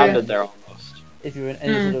 side. stranded there almost. If you're in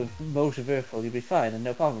any sort of motor vehicle, you'll be fine and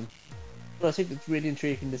no problem. But I think it's really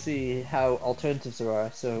intriguing to see how alternatives there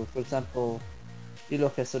are. So, for example, you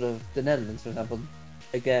look at sort of the Netherlands, for example.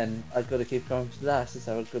 Again, I've got to keep going to that. It's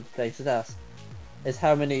how a good place it is. Is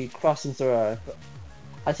how many crossings there are. But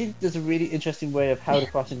I think there's a really interesting way of how the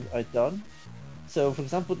crossings are done. So, for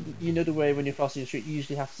example, you know the way when you're crossing the street, you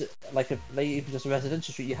usually have to, like even just a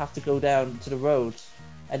residential street, you have to go down to the road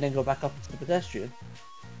and then go back up to the pedestrian.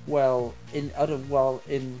 In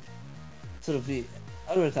sort of the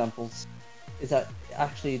other examples, is that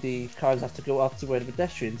actually the cars have to go up to where the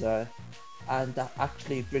pedestrians are, and that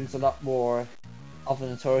actually brings a lot more of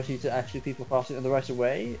an authority to actually people crossing in the right of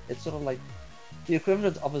way. It's sort of like the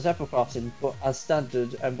equivalent of a zebra crossing, but as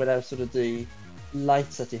standard and without sort of the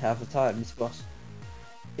lights that you have at times. But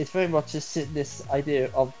it's very much just this idea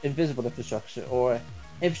of invisible infrastructure, or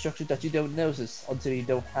infrastructure that you don't notice until you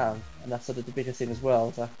don't have, and that's sort of the biggest thing as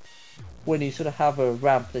well. That when you sort of have a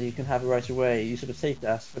ramp that you can have it right away, you sort of take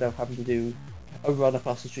that without having to do a run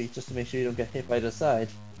across the street just to make sure you don't get hit by the side.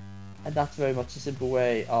 And that's very much a simple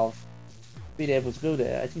way of being able to go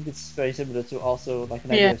there. I think it's very similar to also like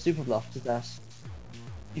an idea of superblocks, is that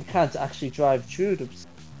you can't actually drive through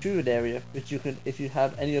an area, but you can if you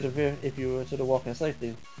have any other if you were sort of walking or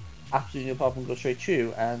cycling, absolutely no problem, go straight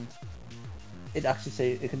through, and it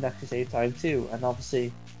can actually save time too. And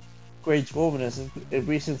obviously, Grange Gorman is a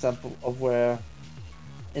recent example of where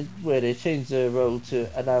they changed the road to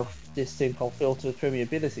allow this thing called filtered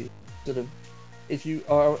permeability. Sort of, if you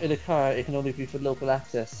are in a car, it can only be for local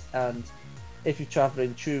access, and if you're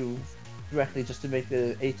traveling through directly just to make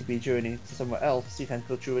the A to B journey to somewhere else, you can't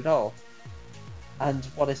go through at all. And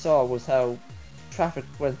what I saw was how traffic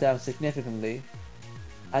went down significantly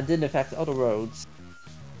and didn't affect other roads,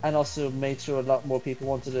 and also made sure a lot more people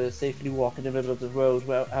wanted to safely walk in the middle of the road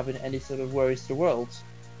without having any sort of worries to the world,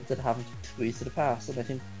 instead of having to squeeze to the pass. And I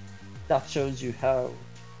think that shows you how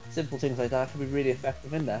simple things like that can be really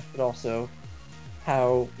effective in that, but also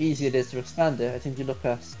how easy it is to expand it. I think you look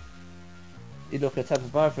at Temple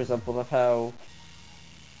Bar, for example, of how,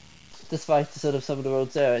 despite some of the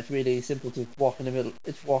roads there, it's really simple to walk in the middle.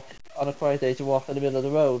 It's walk on a quiet day to walk in the middle of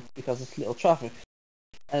the road because it's little traffic.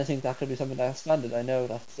 And I think that could be something that's expanded. I know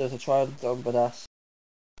that there's a trial done by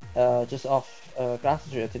that just off Glasgow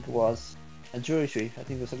Street, I think it was, and Drury Street. I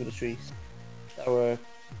think there's some of the streets that were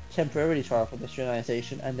temporarily trial for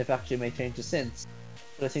pedestrianisation, and they've actually made changes since.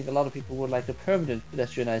 but I think a lot of people would like a permanent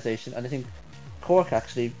pedestrianisation, and I think Cork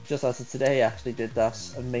actually, just as of today, actually did that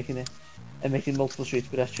and making multiple streets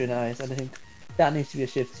pedestrianised, and I think that needs to be a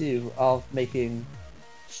shift too of making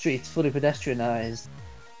streets fully pedestrianised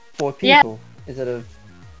for Yeah. people instead of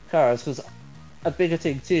cars, because a bigger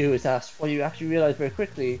thing too is that what you actually realise very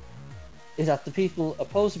quickly is that the people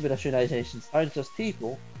opposed to pedestrianisations aren't just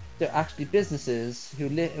people, they're actually businesses who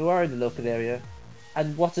are in the local area,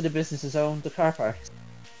 and what do the businesses own? The car parks.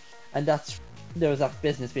 And there was that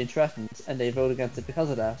business being threatened, and they voted against it because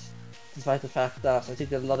of that, despite the fact that I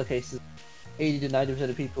think in a lot of cases 80 to 90%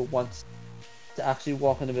 of people want to actually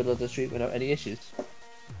walk in the middle of the street without any issues.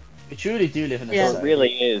 We truly do live in a Yeah. So it society.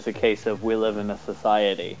 really is a case of we live in a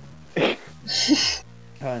society.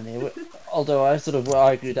 Apparently, although I sort of would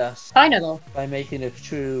argue that Kinda though. by making a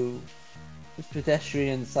true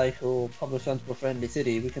pedestrian, cycle, public transport friendly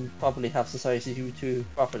city, we can probably have society do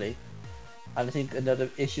properly. And I think another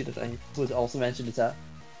issue that I would also mention is that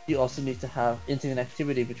you also need to have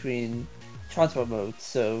interconnectivity between transport modes.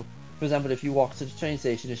 So, for example, if you walk to the train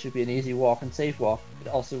station, it should be an easy walk and safe walk,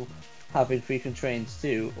 but also having frequent trains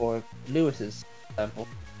too, or Lewis's, for example.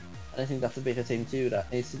 And I think that's a bigger thing too,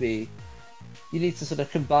 that needs to be, you need to sort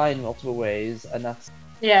of combine multiple ways, and that's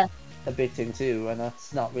Yeah. a big thing too, and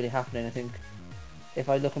that's not really happening. I think if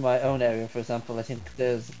I look at my own area, for example, I think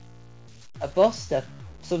there's a bus that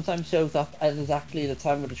sometimes shows up at exactly the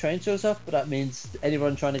time when the train shows up, but that means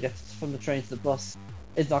anyone trying to get from the train to the bus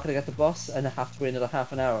is not going to get the bus, and they have to wait another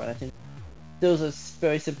half an hour. And I think those are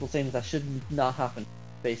very simple things that should not happen.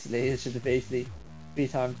 Basically, it should basically be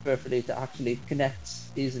timed perfectly to actually connect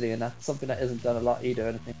easily, and that's something that isn't done a lot either.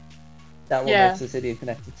 And I think that what Yeah. makes the city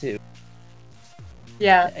connected too.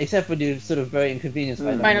 Yeah. Except when you're sort of very inconvenienced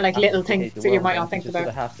by them. Kinda like little absolutely things hate the that you world, might and not think you sort of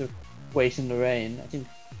about. have to wait in the rain. I think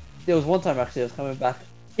there was one time actually I was coming back.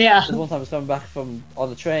 Yeah. There was one time I was coming back from on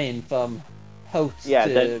the train from Houghton Yeah,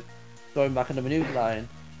 to going back on the Maynooth line,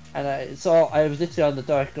 and I was literally on the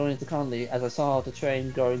dark going into Connolly as I saw the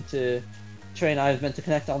train going to train I was meant to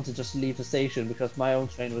connect on to just leave the station because my own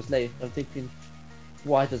train was late. I'm thinking,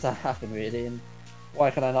 why does that happen really, and why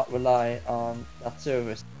can I not rely on that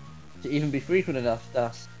service to even be frequent enough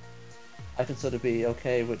that I can sort of be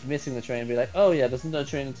okay with missing the train and be like, oh yeah, there's another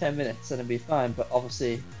train in 10 minutes and it'll be fine. But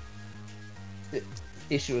obviously, the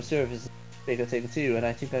issue of service is a bigger thing too. And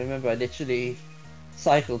I think I remember I literally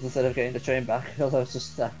cycled instead of getting the train back because I was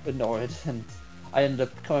just that annoyed. And I ended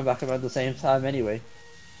up coming back around the same time anyway.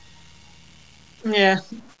 Yeah.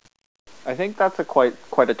 I think that's a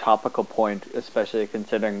quite a topical point, especially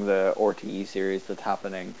considering the RTE series that's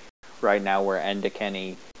happening right now, where Enda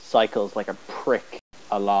Kenny cycles like a prick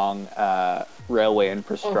along railway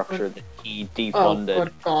infrastructure that he Oh, defunded.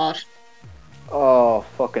 good God. Oh,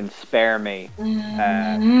 fucking spare me.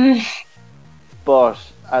 Mm, But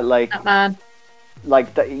that man.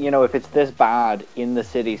 if it's this bad in the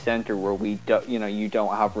city centre where we do, you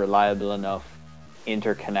don't have reliable enough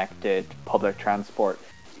interconnected public transport,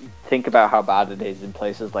 think about how bad it is in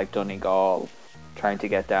places like Donegal trying to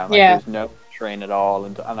get down. Like, Yeah. there's no train at all,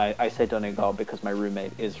 and I say Donegal because my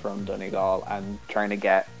roommate is from Donegal, and trying to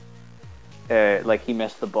get he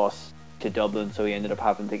missed the bus to Dublin, so he ended up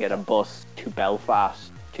having to get a bus to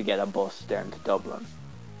Belfast to get a bus down to Dublin,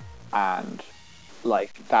 and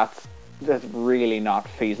that's really not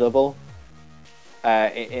feasible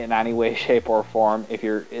in any way, shape or form,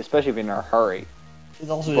 especially if you're in a hurry.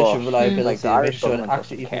 There's also an But, issue of reliability, like, the making Irish sure it government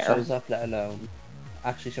actually doesn't even care. shows up, let alone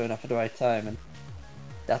actually showing up at the right time. And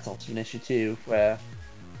that's also an issue too, where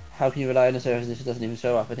how can you rely on a service if it doesn't even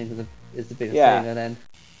show up? I think is the biggest Yeah. thing. And then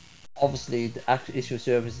obviously the actual issue of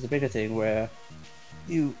service is the bigger thing, where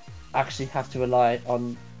you actually have to rely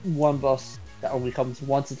on one bus that only comes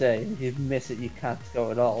once a day. If you miss it, you can't go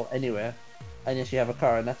at all anywhere unless you have a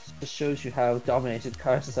car, and that just shows you how dominated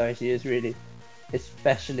car society is really,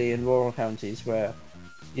 especially in rural counties where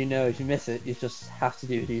if you miss it, you just have to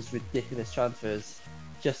do these ridiculous transfers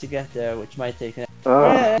just to get there, which might take an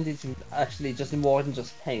Ugh. it's actually just more than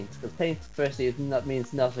just paint, because paint firstly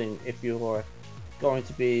means nothing if you're going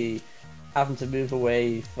to be having to move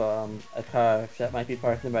away from a car that might be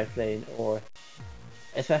parked in the right lane, or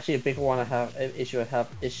especially a big one issue I have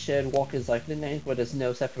is shared walking cycling lanes where there's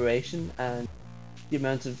no separation, and the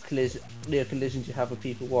amount of near collisions you have with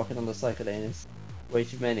people walking on the cycle lane is way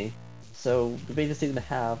too many. So the biggest thing to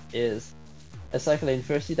have is a cycle lane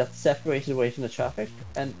firstly that's separated away from the traffic,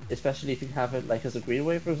 and especially if you have it like as a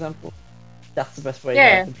greenway, for example, that's the best way to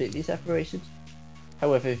have Yeah. it completely separated.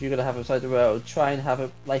 However, if you're going to have it beside the road, try and have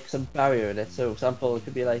it like some barrier in it. So, for example, it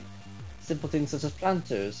could be like simple things such as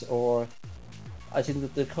planters, or I think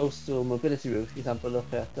that the coastal mobility route, for example,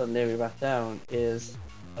 look at Dún Laoghaire back down, is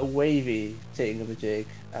a wavy thing of a jig,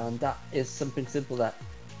 and that is something simple that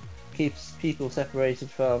keeps people separated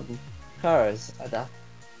from cars, and that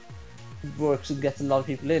works and gets a lot of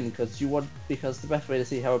people in because the best way to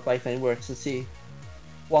see how a bike lane works is see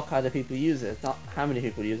what kind of people use it, not how many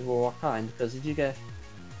people use it or what kind. Because if you get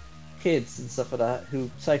kids and stuff like that who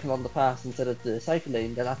cycle on the path instead of the cycle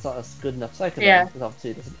lane, then that's not a good enough cycle lane, because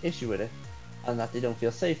obviously there's an issue with it and that they don't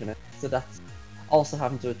feel safe in it. So that's also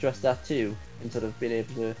having to address that too, and sort of being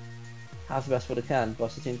able to have the best what it can. But I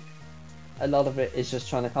think a lot of it is just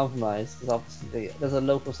trying to compromise, because obviously there's a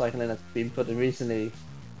local cycle lane that's been put in recently,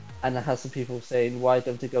 and it has some people saying, why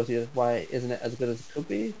don't it go to, why isn't it as good as it could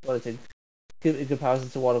be? But I think in comparison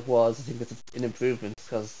to what it was, I think it's an improvement,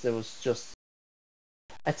 because there was just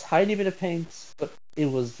a tiny bit of paint, but it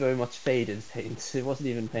was very much faded paint. It wasn't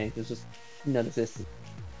even paint, it was just non-existent.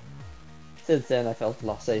 Since then I felt a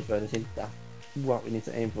lot safer, and I think that's what we need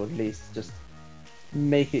to aim for, at least just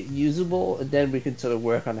make it usable, and then we can sort of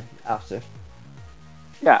work on it after.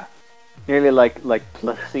 Yeah, nearly like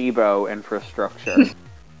placebo infrastructure.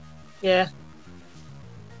 Yeah.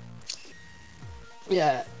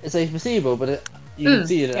 Yeah, it's a placebo, but you can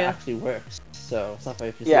see it actually works. So it's not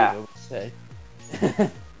very placebo to say.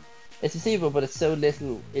 It's placebo, but it's so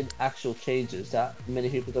little in actual changes that many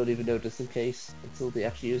people don't even notice in case until they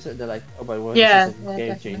actually use it, and they're like, "Oh my word, this is a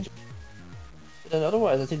game changer." But then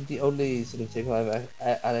otherwise, I think the only sort of thing I've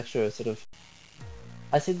an extra sort of,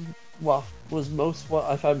 I think what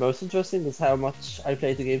I found most interesting was how much I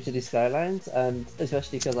played the game City Skylines, and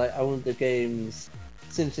especially because I owned the games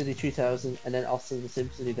SimCity 2000 and then also the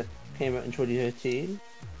SimCity that came out in 2013.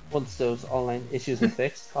 Once those online issues were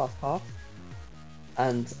fixed, cough.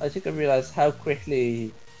 And I think I realized how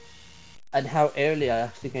quickly and how early I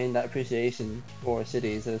actually gained that appreciation for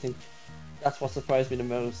cities. And I think that's what surprised me the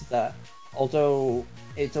most, that although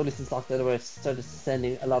it's only since lockdown where I started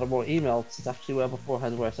sending a lot of more emails, it's actually well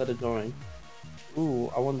beforehand where I started going,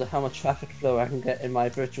 ooh, I wonder how much traffic flow I can get in my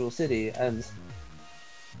virtual city, and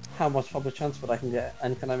how much public transport I can get,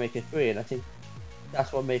 and can I make it free? And I think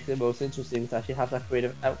that's what makes it most interesting, to actually have that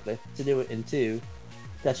creative outlet to do it in too,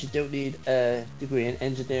 that you don't need a degree in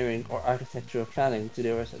engineering or architecture or planning to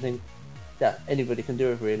do it. I think that anybody can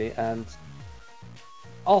do it really, and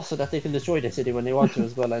also that they can destroy the city when they want to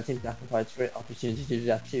as well. I think that provides great opportunity to do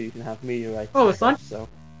that too. You can have meteorites and stuff, so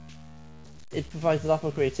it provides a lot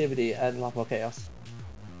more creativity and a lot more chaos.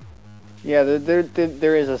 Yeah,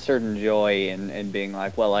 there is a certain joy in being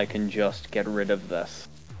like, well, I can just get rid of this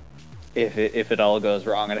if it all goes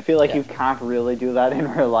wrong. And I feel like you can't really do that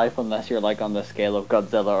in real life unless you're like on the scale of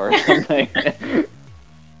Godzilla or something.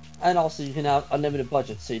 And also you can have unlimited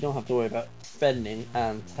budgets, so you don't have to worry about spending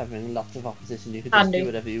and having lots of opposition. You can just do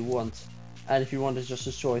whatever you want. And if you want to just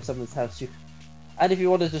destroy someone's house, you can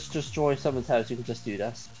just do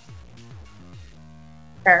that.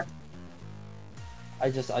 Fair. I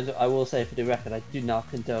will say for the record, I do not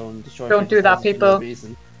condone destroying. Don't do that, people. For no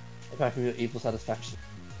reason, apart from your evil satisfaction.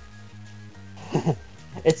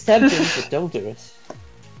 It's tempting, but don't do it.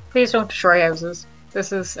 Please don't destroy houses.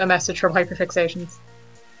 This is a message from hyperfixations.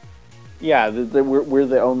 Yeah, we're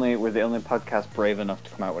the only podcast brave enough to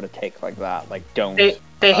come out with a take like that. Like, don't.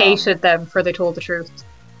 They hated them for they told the truth.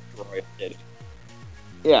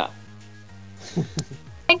 Yeah. I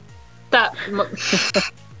think that.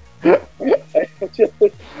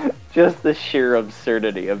 just the sheer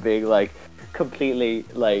absurdity of being like completely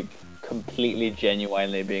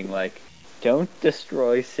genuinely being like, don't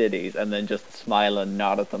destroy cities, and then just smile and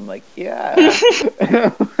nod at them like, yeah.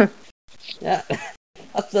 Yeah,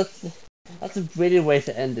 that's a brilliant way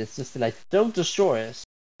to end this. Just to like, don't destroy it,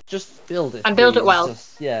 just build it. And build it well.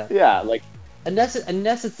 Yeah, like unless it's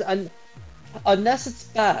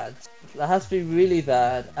bad, it has to be really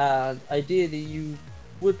bad, and ideally you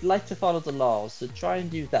would like to follow the laws, so try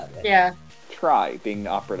and do that way. Yeah. Try being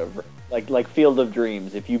operative. Like Field of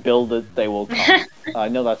Dreams. If you build it, they will come. I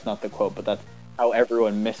know that's not the quote, but that's how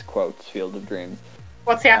everyone misquotes Field of Dreams.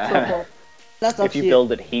 What's the actual quote? That's if you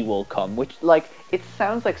build it, he will come. Which, like, it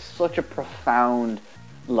sounds like such a profound,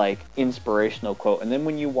 like, inspirational quote. And then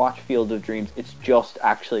when you watch Field of Dreams, it's just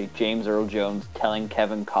actually James Earl Jones telling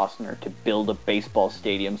Kevin Costner to build a baseball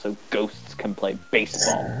stadium so ghosts can play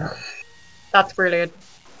baseball. That's brilliant.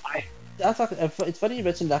 It's funny you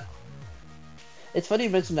mentioned that. It's funny you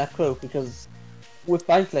mentioned that quote, because with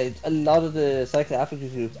bike lanes, a lot of the cycling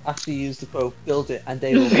advocacy groups actually use the quote "build it and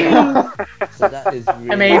they will come." So that is really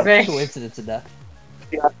amazing. Coincidence in that.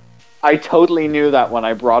 Yeah, I totally knew that when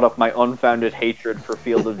I brought up my unfounded hatred for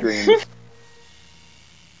Field of Dreams.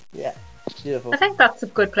 Yeah, beautiful. I think that's a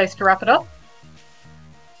good place to wrap it up.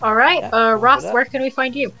 All right, Yeah, Ross, where can we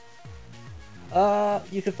find you?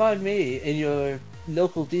 You can find me in your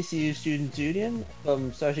local DCU Students' Union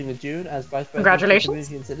from starting in June as Vice President for Congratulations.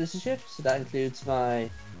 Community and Citizenship. So that includes my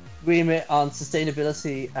remit on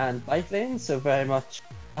sustainability and bike lanes, so very much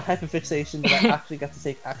a hyperfixation that I actually get to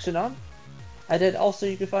take action on. And then also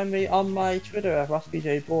you can find me on my Twitter at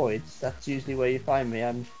RossBJ That's usually where you find me.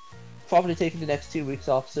 I'm probably taking the next 2 weeks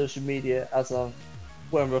off social media as of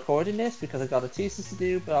when I'm recording this because I've got a thesis to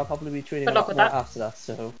do, but I'll probably be tweeting Good a luck lot with more that. after that.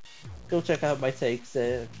 So go check out my takes.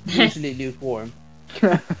 Usually lukewarm.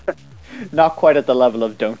 Not quite at the level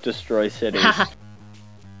of don't destroy cities.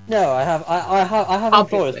 No, I have Obviously.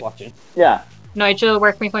 employers watching. Yeah. Nigel,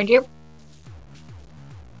 where can we find you?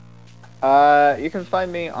 You can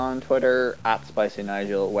find me on Twitter at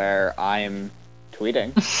SpicyNigel, where I'm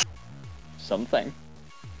tweeting something.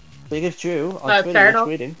 Big as Drew on Fair Twitter, you're enough.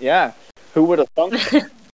 tweeting. Yeah. Who would have thunk?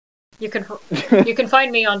 You can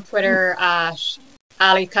find me on Twitter at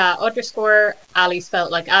AliCat_. Ali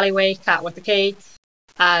spelled like alleyway, cat with a K,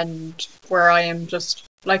 and where I am just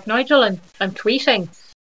like Nigel and I'm tweeting.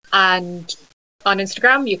 And on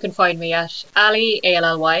Instagram you can find me at Ali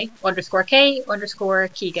ALLY_K_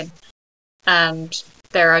 Keegan. And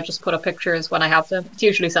there I just put up pictures when I have them. It's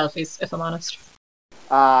usually selfies, if I'm honest.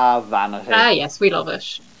 Vanity. Yes, we love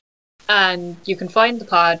it. And you can find the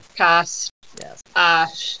podcast Yes.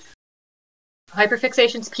 at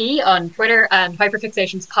HyperFixationsP on Twitter and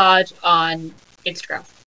HyperFixationsPod on Instagram.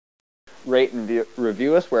 Rate and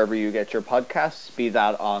review us wherever you get your podcasts, be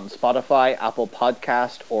that on Spotify, Apple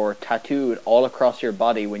Podcast, or tattooed all across your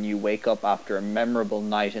body when you wake up after a memorable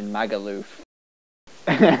night in Magaluf.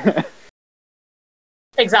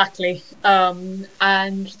 Exactly. And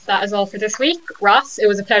that is all for this week. Ross, it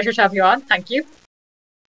was a pleasure to have you on. Thank you.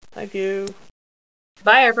 Thank you.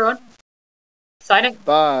 Bye, everyone. Signing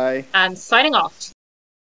Bye. and signing off.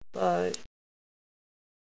 Bye.